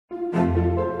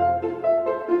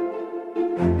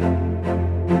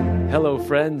Hello,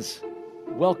 friends.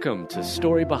 Welcome to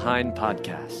Story Behind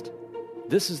Podcast.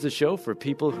 This is the show for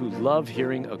people who love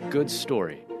hearing a good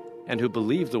story and who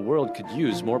believe the world could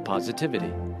use more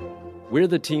positivity. We're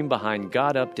the team behind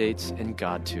God Updates and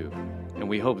GodTube, and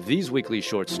we hope these weekly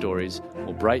short stories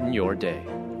will brighten your day.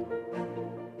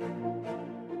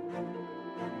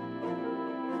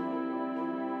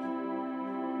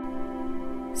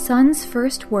 Son's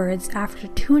first words after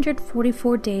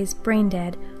 244 days brain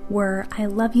dead were, "I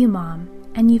love you, Mom,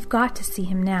 and you've got to see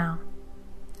him now."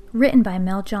 Written by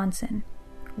Mel Johnson.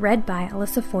 Read by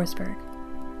Alyssa Forsberg.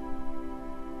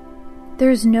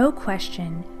 There's no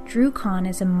question Drew Conn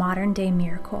is a modern-day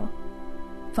miracle.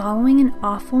 Following an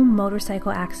awful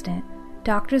motorcycle accident,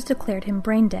 doctors declared him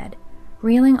brain dead,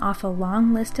 reeling off a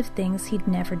long list of things he'd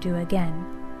never do again.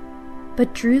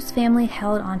 But Drew's family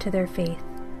held onto their faith,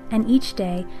 and each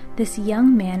day, this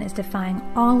young man is defying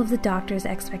all of the doctor's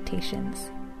expectations.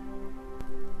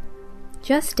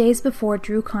 Just days before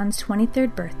Drew Conn's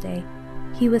 23rd birthday,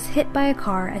 he was hit by a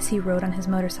car as he rode on his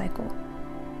motorcycle.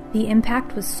 The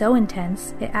impact was so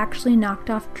intense, it actually knocked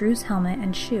off Drew's helmet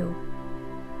and shoe.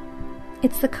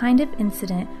 It's the kind of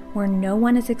incident where no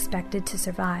one is expected to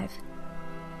survive.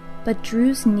 But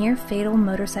Drew's near-fatal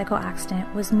motorcycle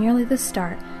accident was merely the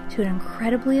start to an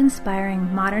incredibly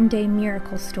inspiring modern-day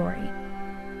miracle story.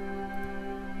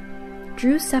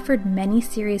 Drew suffered many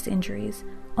serious injuries,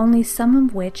 only some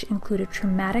of which include a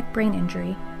traumatic brain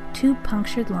injury, 2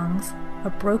 punctured lungs, a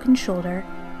broken shoulder,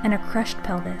 and a crushed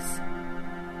pelvis.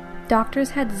 Doctors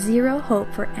had zero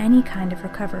hope for any kind of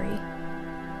recovery.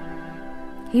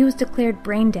 He was declared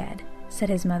brain dead, said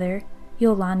his mother,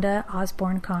 Yolanda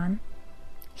Osborne Conn.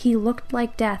 He looked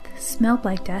like death, smelled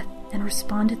like death, and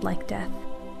responded like death.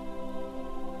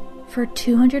 For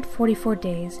 244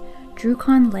 days, Drew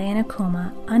Conn lay in a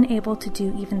coma, unable to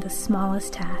do even the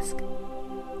smallest task.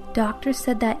 Doctors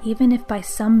said that even if by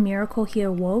some miracle he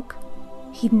awoke,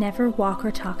 he'd never walk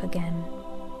or talk again.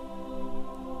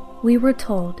 We were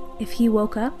told, if he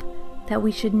woke up, that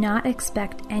we should not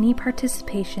expect any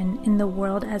participation in the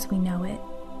world as we know it,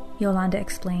 Yolanda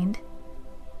explained.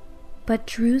 But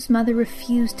Drew's mother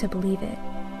refused to believe it.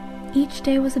 Each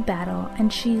day was a battle,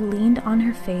 and she leaned on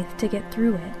her faith to get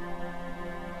through it.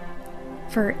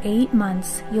 For 8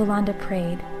 months, Yolanda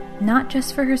prayed, not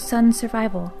just for her son's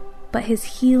survival, but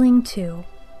his healing too.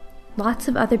 Lots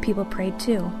of other people prayed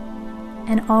too.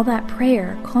 And all that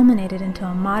prayer culminated into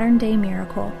a modern-day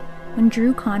miracle when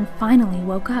Drew Conn finally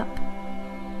woke up.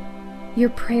 "Your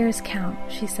prayers count,"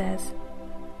 she says.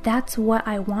 "That's what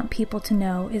I want people to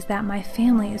know, is that my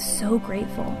family is so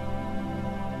grateful."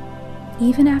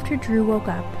 Even after Drew woke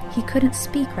up, he couldn't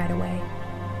speak right away.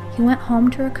 He went home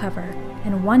to recover,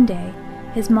 and one day,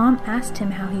 his mom asked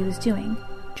him how he was doing,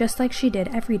 just like she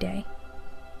did every day.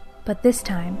 But this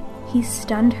time, he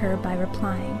stunned her by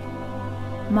replying,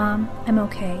 "Mom, I'm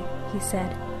okay," he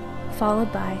said,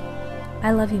 followed by,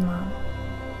 "I love you, Mom."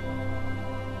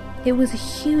 It was a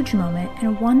huge moment,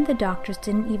 and one the doctors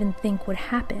didn't even think would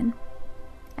happen.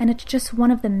 And it's just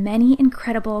one of the many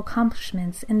incredible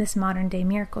accomplishments in this modern-day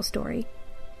miracle story.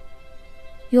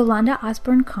 Yolanda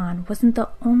Osborne Conn wasn't the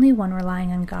only one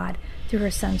relying on God through her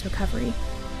son's recovery.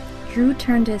 Drew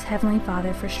turned to his Heavenly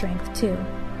Father for strength too.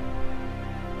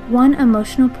 One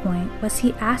emotional point was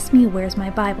he asked me, "Where's my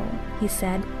Bible?" He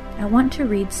said, "I want to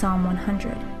read Psalm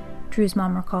 100. Drew's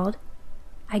mom recalled.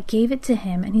 I gave it to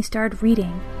him and he started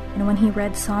reading, and when he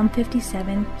read Psalm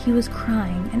 57, he was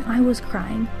crying and I was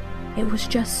crying. It was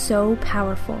just so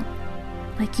powerful.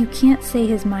 Like you can't say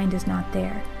his mind is not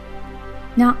there.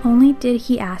 Not only did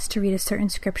he ask to read a certain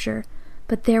scripture,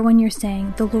 but there when you're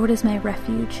saying, 'The Lord is my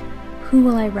refuge, who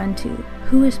will I run to?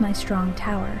 Who is my strong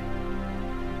tower?'"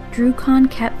 Drew Conn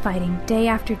kept fighting day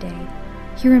after day.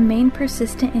 He remained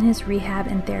persistent in his rehab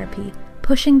and therapy,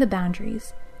 pushing the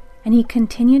boundaries, and he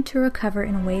continued to recover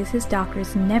in ways his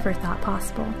doctors never thought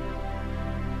possible.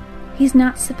 He's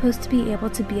not supposed to be able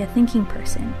to be a thinking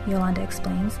person, Yolanda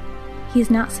explains. He's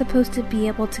not supposed to be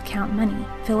able to count money,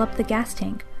 fill up the gas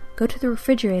tank, go to the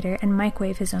refrigerator and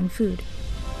microwave his own food.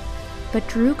 But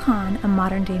Drew Conn, a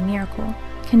modern-day miracle,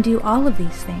 can do all of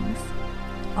these things,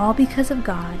 all because of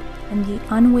God and the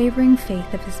unwavering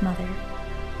faith of his mother.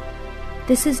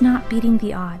 This is not beating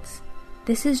the odds.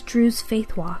 This is Drew's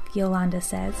faith walk, Yolanda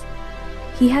says.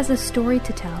 He has a story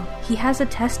to tell. He has a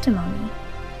testimony.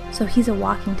 So he's a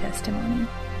walking testimony.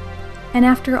 And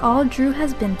after all Drew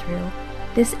has been through,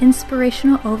 this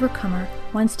inspirational overcomer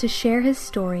wants to share his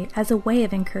story as a way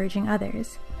of encouraging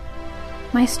others.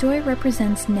 My story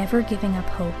represents never giving up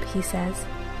hope, he says.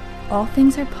 All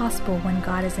things are possible when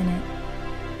God is in it.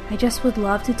 I just would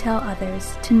love to tell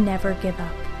others to never give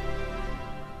up.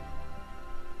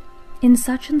 In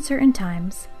such uncertain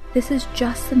times, this is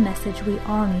just the message we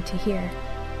all need to hear.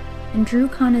 And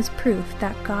DrewCon is proof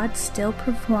that God still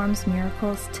performs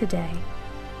miracles today.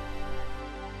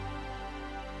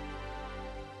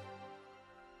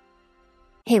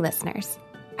 Hey listeners,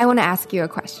 I want to ask you a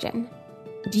question.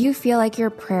 Do you feel like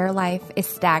your prayer life is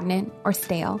stagnant or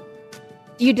stale?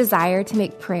 Do you desire to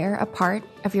make prayer a part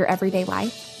of your everyday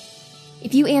life?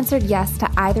 If you answered yes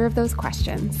to either of those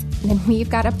questions, then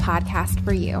we've got a podcast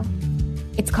for you.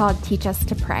 It's called Teach Us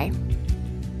to Pray.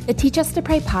 The Teach Us to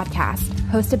Pray podcast,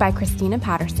 hosted by Christina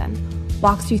Patterson,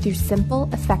 walks you through simple,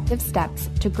 effective steps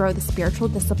to grow the spiritual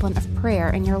discipline of prayer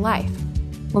in your life.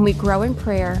 When we grow in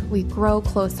prayer, we grow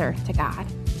closer to God.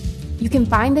 You can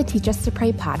find the Teach Us to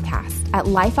Pray podcast at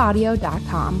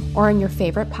lifeaudio.com or in your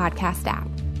favorite podcast app.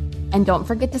 And don't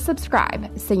forget to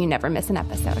subscribe so you never miss an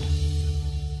episode.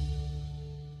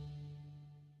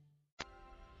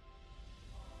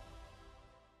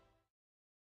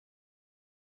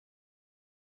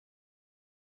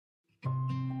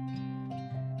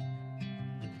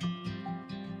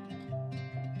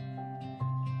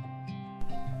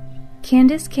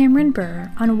 Candace Cameron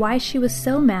Bure on why she was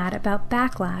so mad about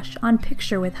backlash on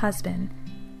Picture with Husband.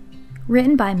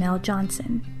 Written by Mel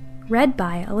Johnson. Read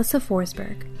by Alyssa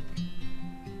Forsberg.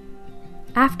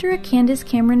 After a Candace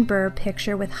Cameron Bure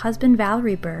picture with husband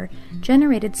Valerie Bure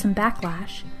generated some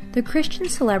backlash, the Christian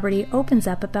celebrity opens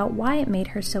up about why it made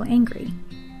her so angry.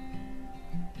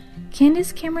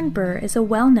 Candace Cameron Bure is a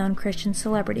well-known Christian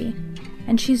celebrity,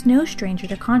 and she's no stranger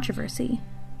to controversy.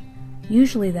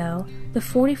 Usually, though, the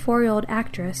 44-year-old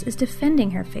actress is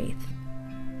defending her faith.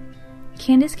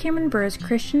 Candace Cameron Bure's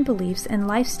Christian beliefs and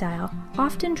lifestyle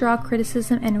often draw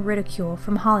criticism and ridicule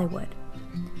from Hollywood.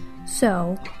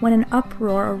 So, when an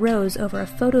uproar arose over a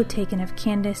photo taken of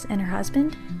Candace and her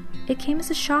husband, it came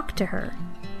as a shock to her.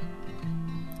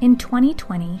 In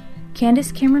 2020,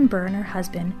 Candace Cameron Bure and her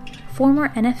husband, former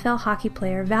NFL hockey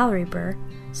player Valerie Bure,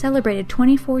 celebrated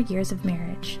 24 years of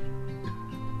marriage.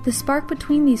 The spark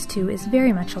between these two is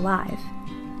very much alive,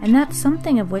 and that's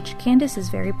something of which Candace is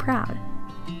very proud.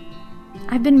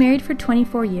 "I've been married for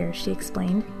 24 years, she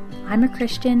explained. "I'm a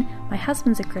Christian, my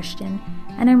husband's a Christian,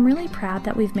 and I'm really proud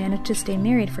that we've managed to stay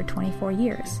married for 24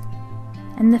 years.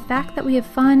 And the fact that we have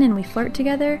fun and we flirt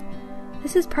together,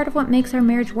 this is part of what makes our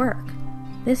marriage work.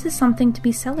 This is something to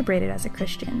be celebrated as a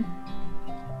Christian."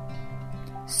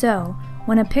 So,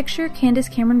 when a picture Candace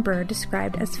Cameron Bure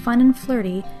described as fun and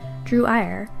flirty drew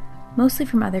ire, mostly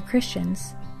from other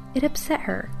Christians, it upset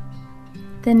her.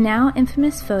 The now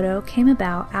infamous photo came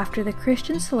about after the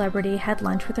Christian celebrity had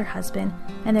lunch with her husband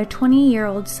and their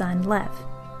 20-year-old son, Lev.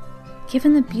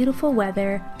 Given the beautiful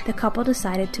weather, the couple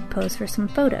decided to pose for some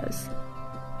photos.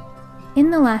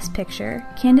 In the last picture,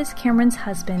 Candace Cameron's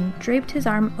husband draped his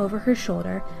arm over her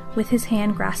shoulder with his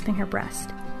hand grasping her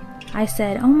breast. "I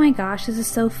said, 'Oh my gosh, this is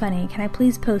so funny, can I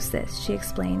please post this?'" she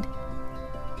explained.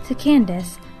 To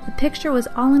Candace, the picture was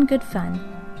all in good fun,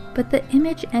 but the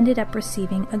image ended up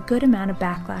receiving a good amount of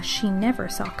backlash she never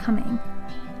saw coming.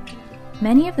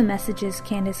 Many of the messages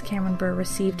Candace Cameron Bure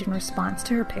received in response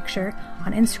to her picture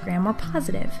on Instagram were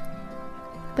positive,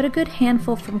 but a good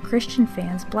handful from Christian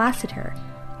fans blasted her,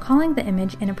 calling the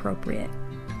image inappropriate.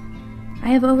 "I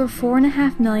have over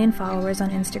 4.5 million followers on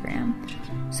Instagram,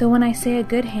 so when I say a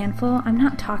good handful, I'm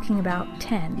not talking about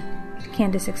 10,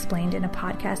 Candace explained in a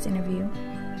podcast interview.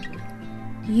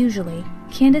 Usually,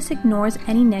 Candace ignores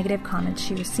any negative comments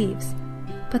she receives,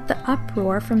 but the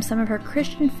uproar from some of her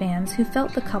Christian fans who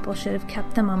felt the couple should have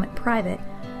kept the moment private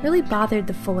really bothered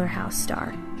the Fuller House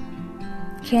star.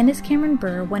 Candace Cameron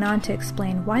Bure went on to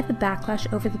explain why the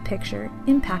backlash over the picture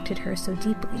impacted her so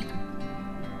deeply.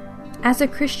 As a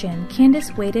Christian,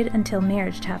 Candace waited until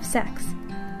marriage to have sex.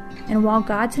 And while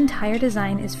God's entire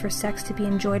design is for sex to be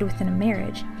enjoyed within a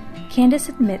marriage, Candace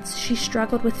admits she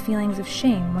struggled with feelings of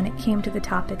shame when it came to the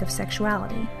topic of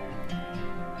sexuality.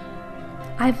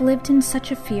 "I've lived in such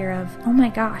a fear of, oh my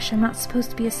gosh, I'm not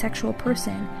supposed to be a sexual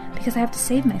person because I have to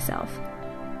save myself.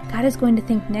 God is going to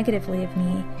think negatively of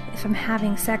me if I'm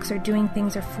having sex or doing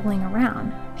things or fooling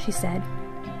around," she said.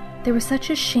 "There was such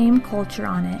a shame culture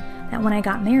on it that when I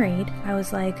got married, I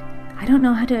was like, I don't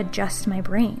know how to adjust my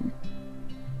brain."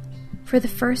 For the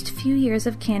first few years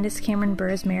of Candace Cameron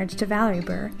Bure's marriage to Valerie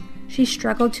Bure, she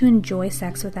struggled to enjoy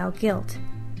sex without guilt.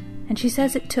 And she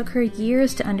says it took her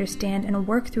years to understand and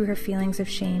work through her feelings of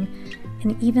shame,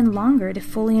 and even longer to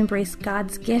fully embrace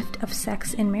God's gift of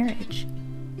sex in marriage.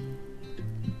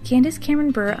 Candace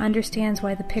Cameron Bure understands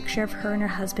why the picture of her and her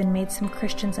husband made some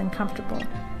Christians uncomfortable,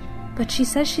 but she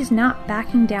says she's not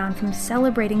backing down from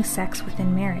celebrating sex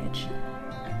within marriage.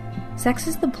 "Sex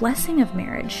is the blessing of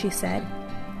marriage," she said.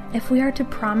 If we are to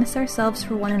promise ourselves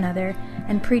for one another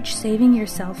and preach saving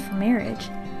yourself for marriage,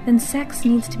 then sex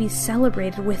needs to be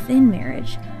celebrated within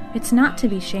marriage. It's not to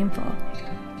be shameful.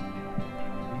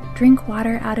 Drink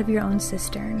water out of your own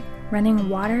cistern, running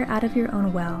water out of your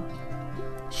own well.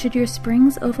 Should your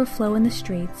springs overflow in the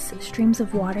streets, streams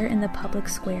of water in the public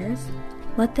squares?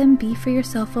 Let them be for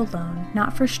yourself alone,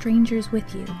 not for strangers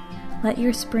with you. Let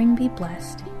your spring be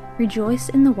blessed. Rejoice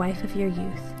in the wife of your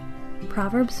youth.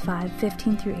 Proverbs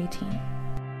 5:15-18.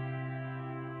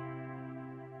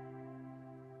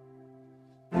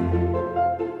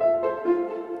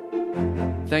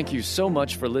 Thank you so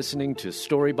much for listening to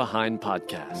Story Behind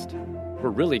Podcast. We're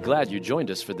really glad you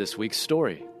joined us for this week's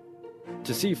story.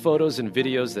 To see photos and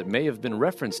videos that may have been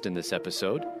referenced in this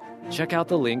episode, check out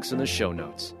the links in the show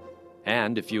notes.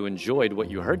 And if you enjoyed what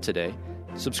you heard today,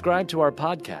 subscribe to our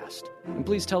podcast, and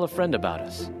please tell a friend about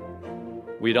us.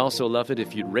 We'd also love it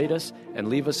if you'd rate us and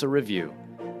leave us a review.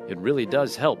 It really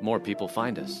does help more people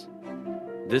find us.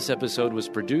 This episode was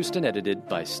produced and edited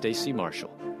by Stacy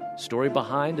Marshall. Story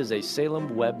Behind is a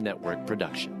Salem Web Network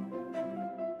production.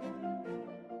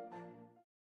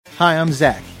 Hi, I'm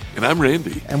Zach. And I'm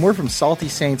Randy. And we're from Salty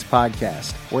Saints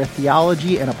Podcast. We're a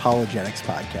theology and apologetics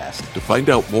podcast. To find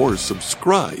out more,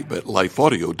 subscribe at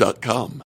lifeaudio.com.